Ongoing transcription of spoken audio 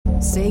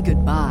Say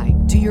goodbye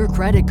to your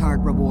credit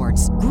card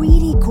rewards.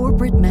 Greedy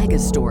corporate mega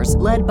stores,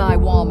 led by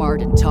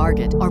Walmart and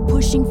Target, are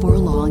pushing for a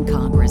law in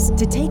Congress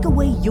to take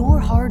away your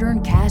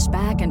hard-earned cash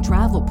back and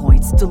travel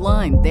points to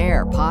line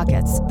their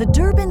pockets. The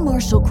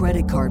Durbin-Marshall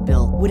credit card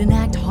bill would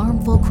enact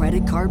harmful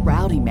credit card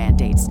routing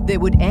mandates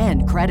that would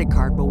end credit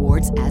card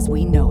rewards as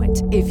we know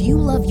it. If you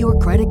love your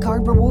credit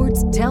card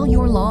rewards, tell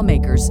your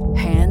lawmakers,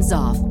 hands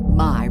off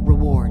my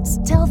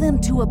rewards. Tell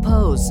them to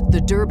oppose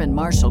the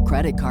Durbin-Marshall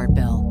credit card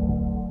bill.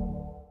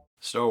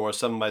 Star Wars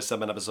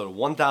 7x7 episode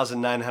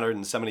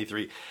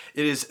 1973.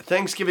 It is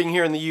Thanksgiving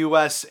here in the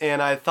US,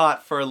 and I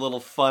thought for a little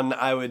fun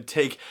I would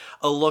take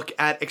a look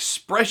at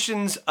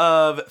expressions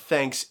of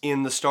thanks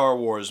in the Star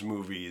Wars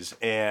movies.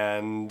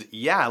 And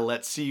yeah,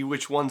 let's see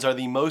which ones are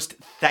the most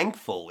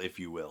thankful, if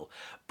you will.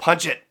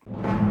 Punch it!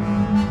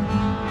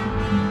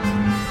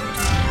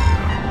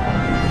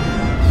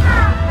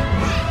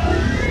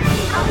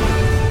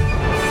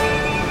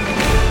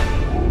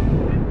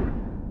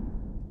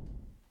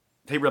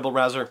 Hey Rebel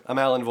Rouser, I'm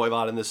Alan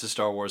Voivod and this is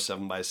Star Wars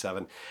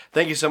 7x7.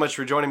 Thank you so much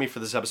for joining me for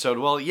this episode.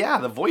 Well, yeah,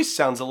 the voice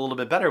sounds a little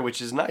bit better,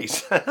 which is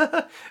nice. And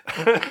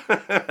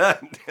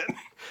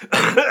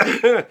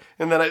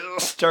then I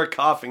start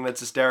coughing, that's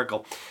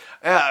hysterical.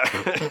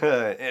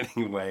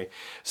 Anyway,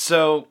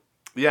 so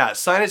yeah,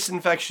 sinus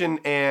infection,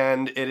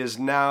 and it is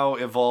now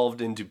evolved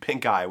into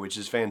pink eye, which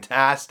is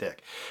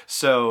fantastic.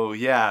 So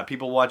yeah,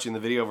 people watching the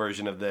video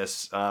version of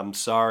this,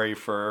 sorry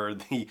for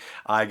the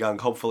eye gunk.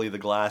 Hopefully the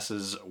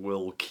glasses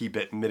will keep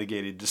it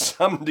mitigated to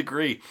some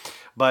degree.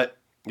 But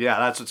yeah,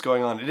 that's what's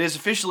going on. It is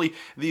officially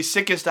the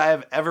sickest I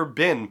have ever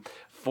been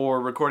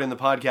for recording the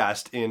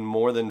podcast in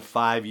more than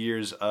 5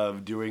 years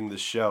of doing the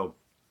show.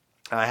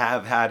 I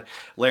have had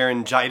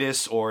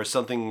laryngitis or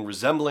something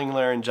resembling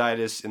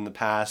laryngitis in the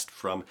past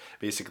from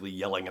basically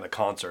yelling at a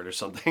concert or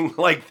something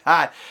like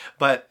that.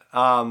 But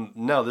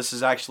no, this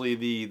is actually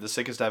the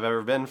sickest I've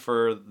ever been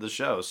for the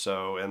show.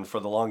 So, and for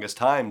the longest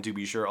time, to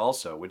be sure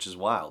also, which is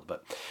wild.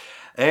 But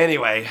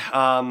anyway,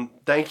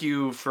 thank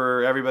you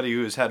for everybody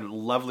who has had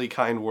lovely,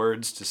 kind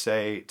words to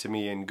say to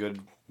me and good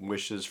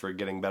wishes for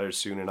getting better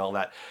soon and all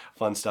that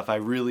fun stuff. I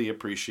really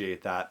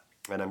appreciate that.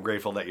 And I'm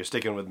grateful that you're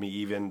sticking with me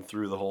even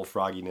through the whole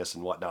frogginess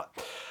and whatnot.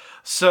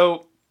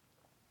 So,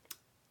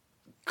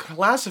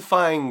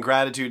 classifying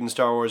gratitude in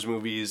Star Wars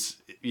movies,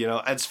 you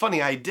know, it's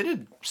funny. I did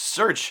a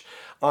search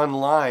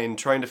online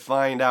trying to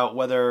find out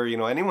whether, you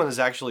know, anyone has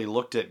actually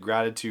looked at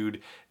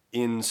gratitude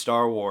in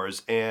Star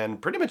Wars.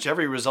 And pretty much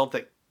every result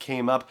that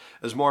came up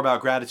is more about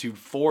gratitude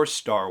for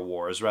Star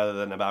Wars rather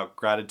than about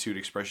gratitude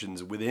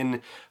expressions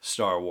within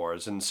Star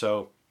Wars. And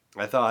so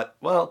I thought,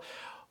 well,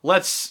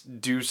 let's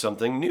do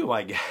something new,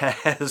 I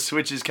guess,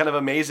 which is kind of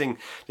amazing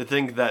to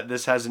think that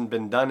this hasn't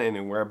been done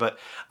anywhere. But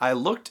I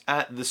looked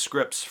at the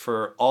scripts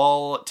for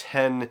all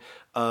 10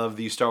 of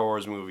the Star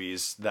Wars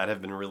movies that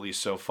have been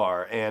released so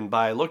far. And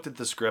by looked at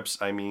the scripts,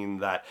 I mean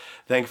that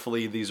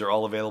thankfully these are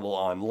all available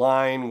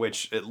online,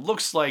 which it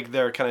looks like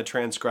they're kind of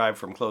transcribed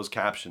from closed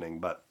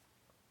captioning, but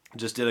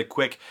just did a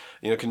quick,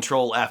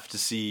 Control F to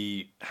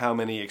see how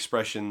many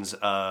expressions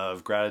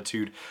of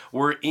gratitude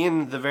were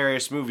in the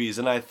various movies.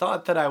 And I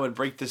thought that I would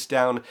break this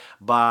down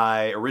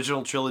by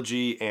original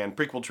trilogy and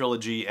prequel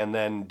trilogy and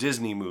then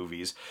Disney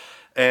movies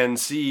and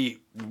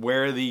see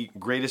where the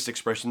greatest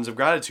expressions of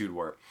gratitude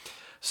were.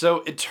 So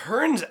it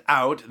turns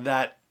out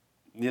that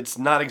it's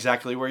not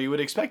exactly where you would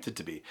expect it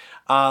to be.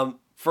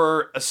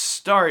 For a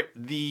start,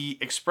 the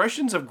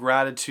expressions of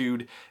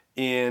gratitude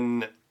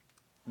in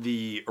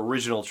the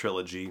original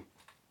trilogy,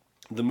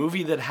 the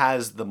movie that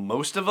has the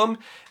most of them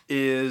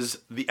is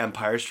The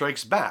Empire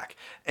Strikes Back.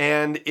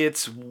 And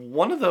it's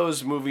one of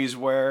those movies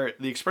where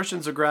the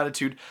expressions of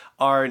gratitude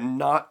are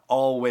not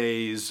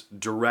always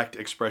direct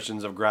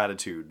expressions of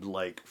gratitude.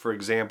 Like, for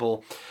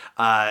example,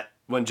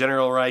 when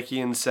General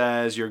Raikian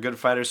says, "You're a good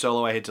fighter,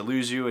 Solo, I hate to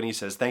lose you," and he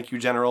says, "Thank you,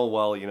 General,"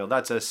 well,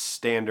 that's a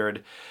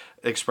standard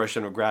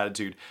expression of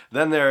gratitude.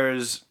 Then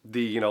there's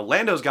the,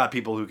 Lando's got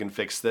people who can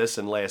fix this,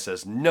 and Leia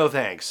says, "No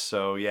thanks."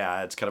 So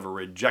yeah, it's kind of a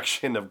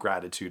rejection of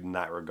gratitude in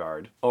that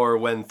regard. Or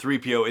when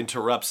 3PO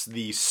interrupts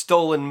the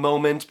stolen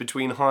moment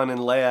between Han and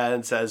Leia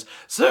and says,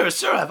 Sir,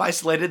 I've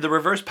isolated the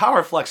reverse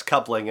power flux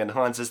coupling," and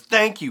Han says,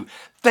 Thank you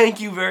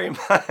very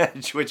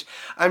much," which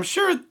I'm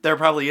sure there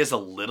probably is a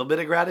little bit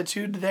of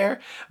gratitude there,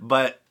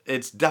 but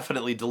it's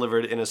definitely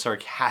delivered in a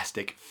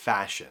sarcastic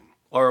fashion.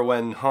 Or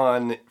when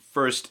Han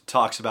first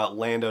talks about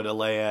Lando to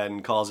Leia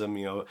and calls him,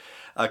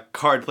 a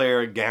card player,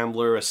 a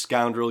gambler, a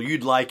scoundrel,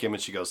 "You'd like him,"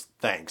 and she goes,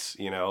 "Thanks,"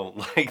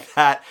 like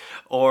that.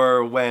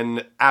 Or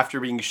when, after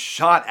being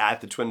shot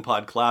at, the twin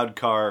pod cloud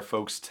car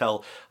folks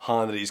tell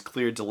Han that he's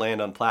cleared to land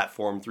on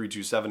platform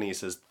 3270, he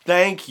says,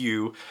 "Thank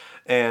you."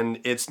 And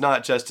it's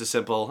not just a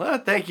simple,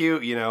 thank you,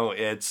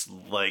 it's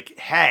like,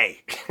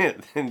 hey,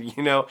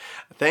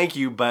 thank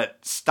you, but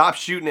stop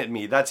shooting at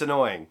me. That's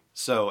annoying.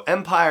 So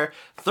Empire,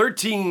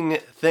 13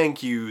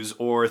 thank yous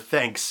or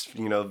thanks,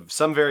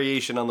 some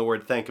variation on the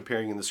word thank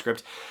appearing in the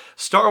script.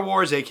 Star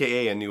Wars,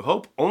 aka A New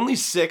Hope, only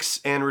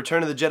 6, and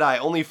Return of the Jedi,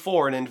 only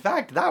 4. And in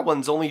fact, that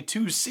one's only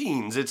 2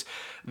 scenes. It's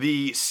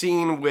the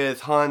scene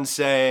with Han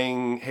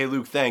saying, hey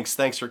Luke,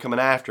 thanks for coming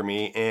after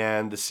me,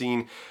 and the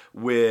scene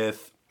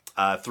with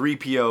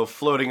 3PO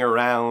floating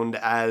around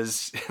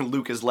as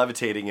Luke is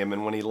levitating him,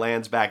 and when he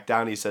lands back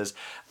down, he says,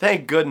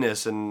 thank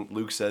goodness, and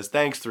Luke says,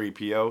 thanks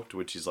 3PO, to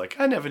which he's like,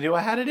 I never knew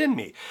I had it in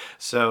me.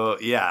 So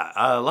yeah,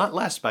 a lot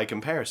less by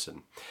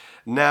comparison.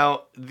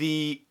 Now,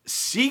 the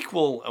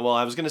sequel, well,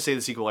 I was going to say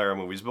the sequel era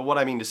movies, but what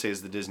I mean to say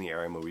is the Disney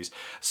era movies.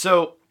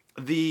 So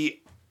the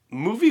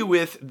movie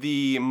with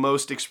the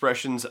most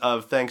expressions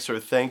of thanks or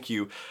thank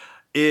you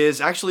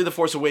is actually The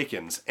Force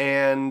Awakens,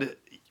 and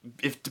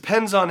it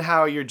depends on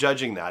how you're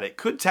judging that. It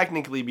could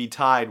technically be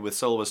tied with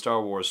Solo: A Star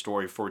Wars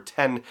Story for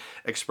 10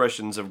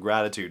 expressions of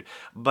gratitude.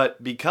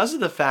 But because of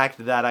the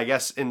fact that I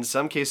guess in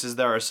some cases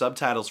there are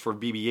subtitles for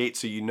BB-8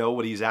 so you know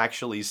what he's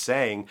actually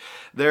saying,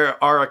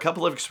 there are a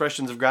couple of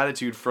expressions of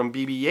gratitude from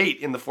BB-8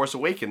 in The Force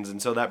Awakens,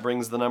 and so that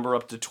brings the number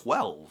up to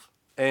 12.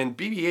 And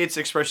BB-8's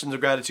expressions of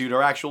gratitude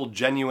are actual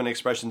genuine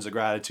expressions of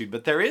gratitude,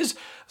 but there is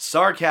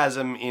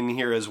sarcasm in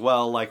here as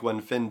well, like when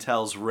Finn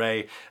tells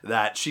Rey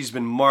that she's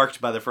been marked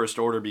by the First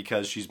Order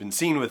because she's been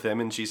seen with him,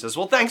 and she says,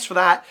 well, thanks for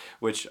that,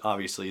 which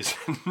obviously is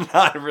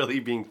not really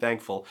being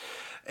thankful.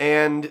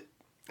 And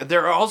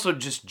there are also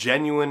just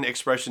genuine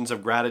expressions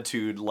of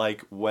gratitude,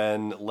 like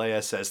when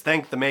Leia says,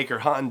 thank the Maker,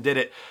 Han did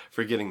it,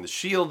 for getting the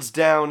shields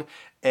down,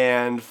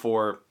 and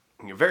for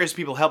various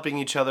people helping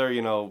each other,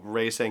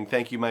 Rey saying,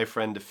 thank you, my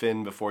friend, to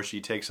Finn before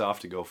she takes off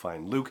to go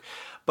find Luke.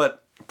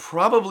 But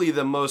probably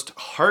the most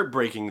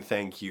heartbreaking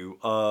thank you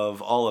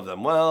of all of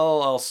them,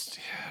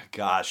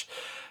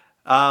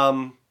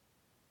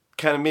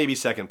 kind of maybe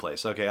second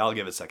place. Okay, I'll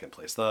give it second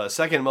place. The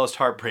second most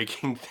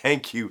heartbreaking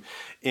thank you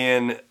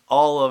in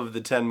all of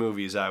the 10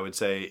 movies, I would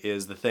say,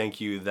 is the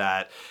thank you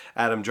that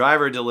Adam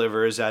Driver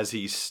delivers as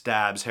he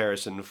stabs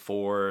Harrison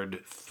Ford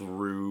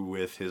through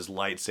with his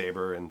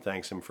lightsaber and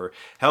thanks him for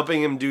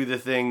helping him do the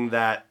thing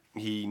that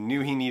he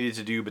knew he needed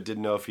to do but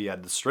didn't know if he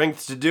had the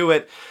strength to do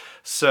it.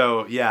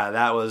 So yeah,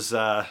 that was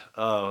a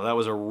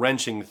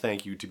wrenching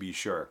thank you, to be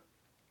sure.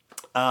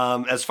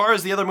 As far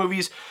as the other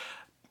movies,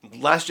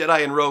 Last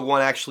Jedi and Rogue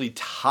One actually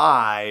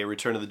tie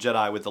Return of the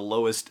Jedi with the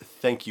lowest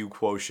thank you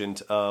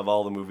quotient of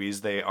all the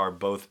movies. They are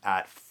both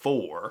at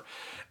 4.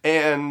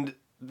 And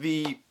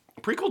the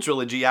prequel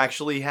trilogy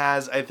actually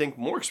has, I think,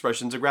 more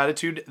expressions of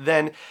gratitude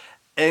than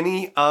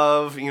any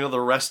of, the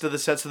rest of the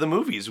sets of the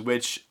movies,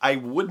 which I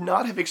would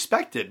not have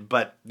expected.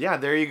 But yeah,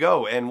 there you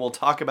go. And we'll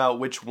talk about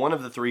which one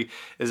of the 3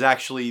 is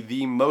actually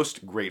the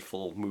most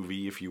grateful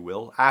movie, if you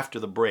will, after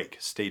the break.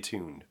 Stay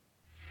tuned.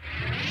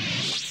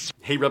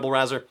 Hey Rebel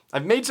Rouser,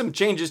 I've made some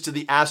changes to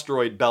the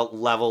asteroid belt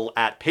level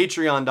at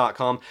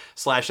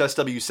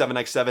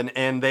patreon.com/SW7X7,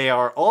 and they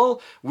are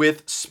all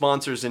with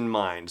sponsors in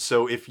mind.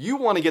 So if you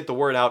want to get the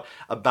word out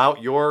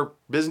about your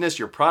business,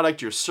 your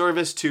product, your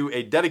service to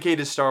a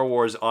dedicated Star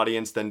Wars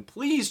audience, then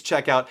please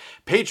check out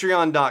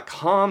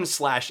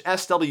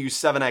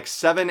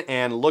patreon.com/SW7X7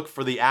 and look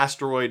for the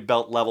asteroid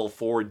belt level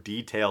for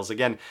details.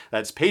 Again,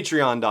 that's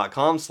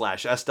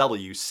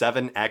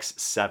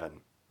patreon.com/SW7X7.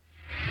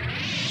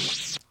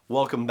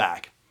 Welcome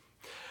back.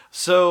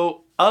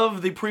 So,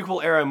 of the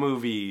prequel era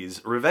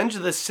movies, Revenge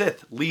of the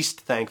Sith,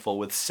 least thankful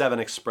with 7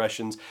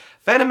 expressions.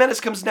 Phantom Menace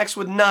comes next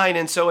with 9,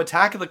 and so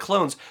Attack of the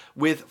Clones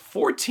with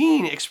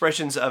 14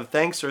 expressions of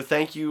thanks or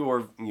thank you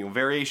or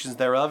variations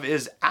thereof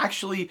is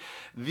actually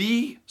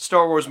the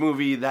Star Wars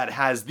movie that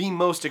has the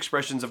most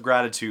expressions of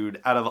gratitude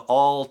out of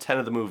all 10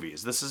 of the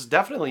movies. This is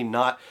definitely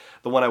not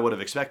the one I would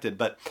have expected,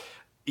 but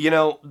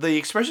the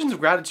expressions of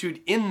gratitude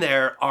in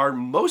there are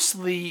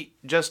mostly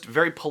just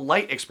very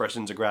polite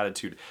expressions of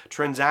gratitude,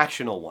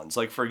 transactional ones.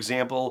 Like, for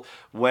example,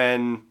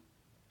 when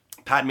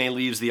Padme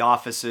leaves the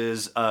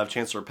offices of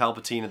Chancellor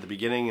Palpatine at the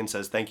beginning and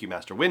says, thank you,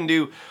 Master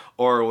Windu,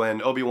 or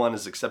when Obi-Wan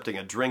is accepting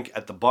a drink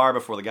at the bar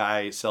before the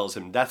guy sells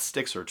him death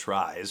sticks or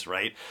tries,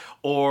 right?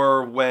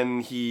 Or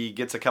when he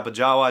gets a cup of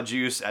Jawa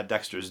juice at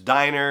Dexter's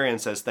Diner and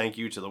says thank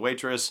you to the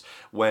waitress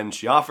when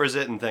she offers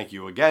it and thank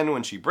you again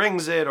when she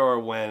brings it, or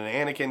when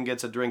Anakin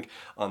gets a drink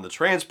on the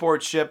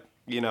transport ship.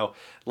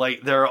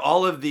 There are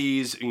all of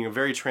these,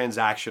 very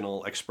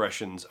transactional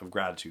expressions of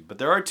gratitude. But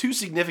there are 2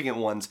 significant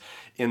ones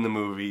in the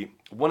movie,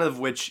 one of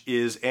which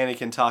is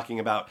Anakin talking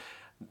about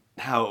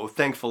how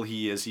thankful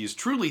he is. He's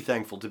truly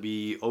thankful to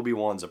be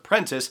Obi-Wan's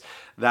apprentice.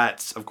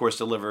 That's, of course,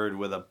 delivered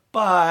with a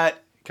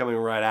but coming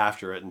right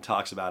after it, and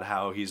talks about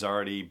how he's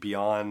already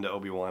beyond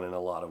Obi-Wan in a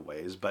lot of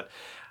ways. But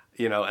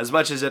as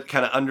much as it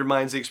kind of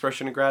undermines the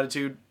expression of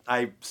gratitude,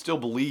 I still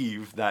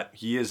believe that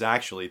he is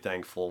actually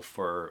thankful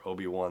for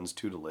Obi-Wan's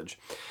tutelage.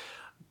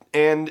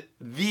 And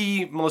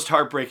the most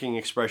heartbreaking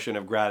expression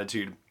of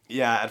gratitude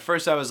Yeah, at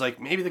first I was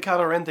like, maybe the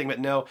Kylo Ren thing, but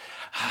no,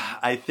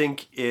 I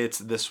think it's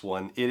this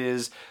one. It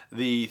is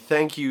the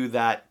thank you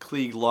that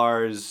Klieg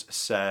Lars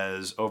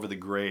says over the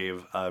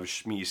grave of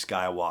Shmi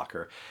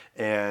Skywalker.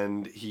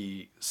 And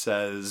he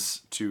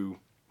says to,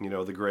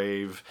 the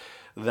grave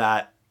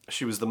that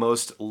she was the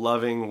most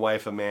loving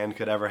wife a man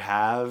could ever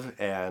have.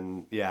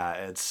 And yeah,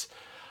 it's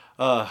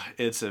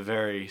a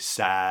very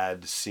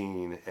sad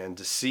scene. And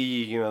to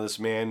see, this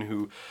man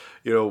who,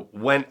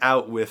 went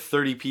out with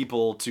 30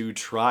 people to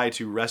try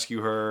to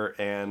rescue her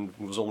and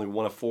was only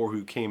one of 4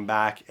 who came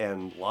back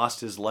and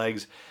lost his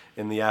legs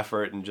in the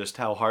effort, and just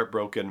how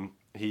heartbroken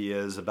he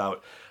is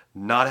about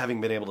not having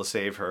been able to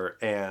save her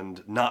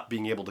and not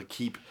being able to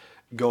keep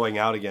going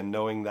out again,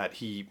 knowing that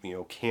he,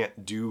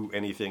 can't do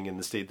anything in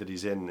the state that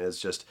he's in,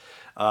 is just,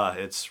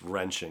 it's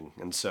wrenching.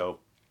 And so,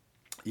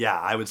 yeah,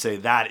 I would say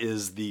that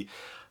is the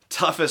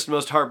toughest,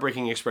 most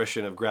heartbreaking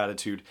expression of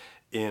gratitude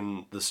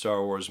in the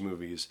Star Wars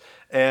movies.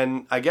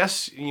 And I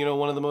guess,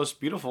 one of the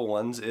most beautiful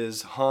ones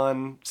is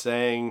Han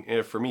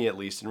saying, for me at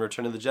least, in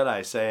Return of the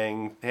Jedi,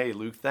 saying, hey,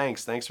 Luke,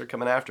 thanks for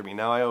coming after me.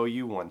 Now I owe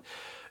you one.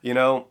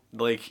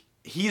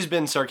 He's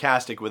been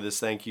sarcastic with his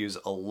thank yous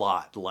a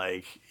lot.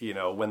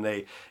 When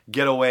they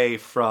get away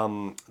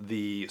from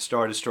the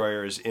Star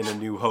Destroyers in A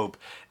New Hope,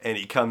 and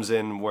he comes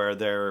in where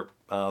they're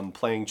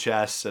playing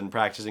chess and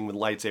practicing with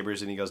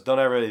lightsabers, and he goes, don't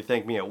everybody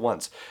thank me at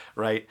once,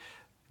 right?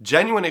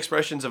 Genuine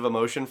expressions of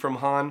emotion from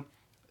Han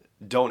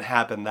don't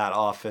happen that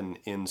often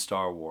in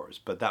Star Wars,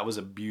 but that was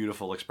a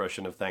beautiful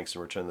expression of thanks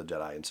in Return of the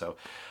Jedi. And so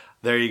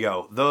there you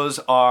go. Those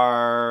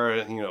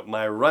are,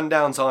 my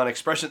rundowns on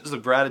expressions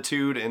of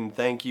gratitude and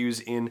thank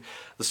yous in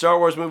the Star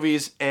Wars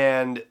movies.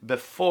 And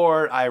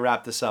before I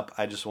wrap this up,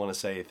 I just want to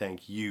say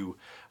thank you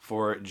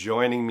for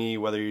joining me,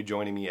 whether you're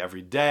joining me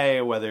every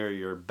day, whether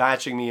you're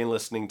batching me and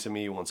listening to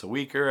me once a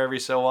week or every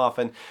so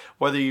often,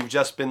 whether you've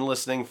just been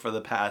listening for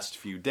the past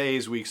few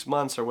days, weeks,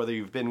 months, or whether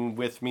you've been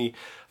with me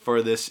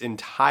for this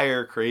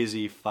entire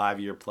crazy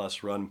 5-year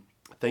plus run.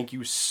 Thank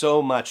you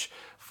so much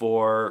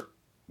for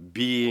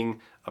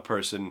being a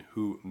person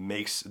who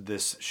makes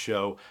this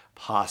show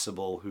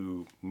possible,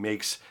 who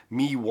makes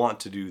me want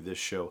to do this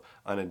show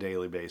on a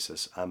daily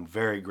basis. I'm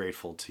very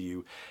grateful to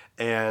you.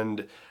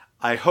 And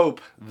I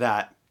hope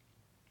that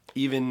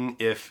even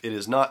if it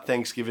is not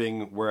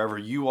Thanksgiving wherever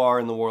you are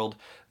in the world,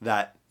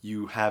 that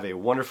you have a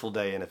wonderful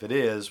day. And if it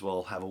is,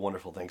 well, have a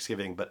wonderful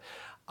Thanksgiving. But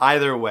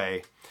either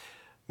way,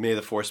 may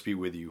the Force be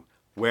with you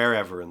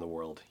wherever in the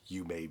world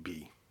you may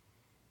be.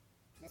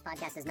 This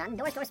podcast is not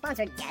endorsed or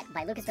sponsored yet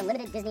by Lucasfilm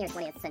Limited, Disney, or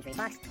 20th Century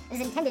Fox. It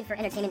is intended for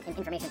entertainment and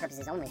information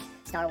purposes only.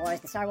 Star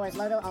Wars, the Star Wars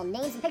logo, all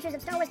names and pictures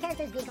of Star Wars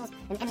characters, vehicles,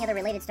 and any other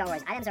related Star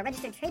Wars items are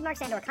registered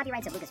trademarks and/or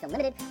copyrights of Lucasfilm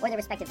Limited or their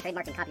respective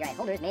trademark and copyright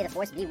holders. May the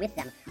Force be with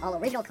them. All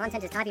original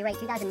content is copyright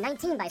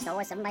 2019 by Star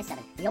Wars 7x7.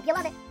 We hope you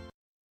love it.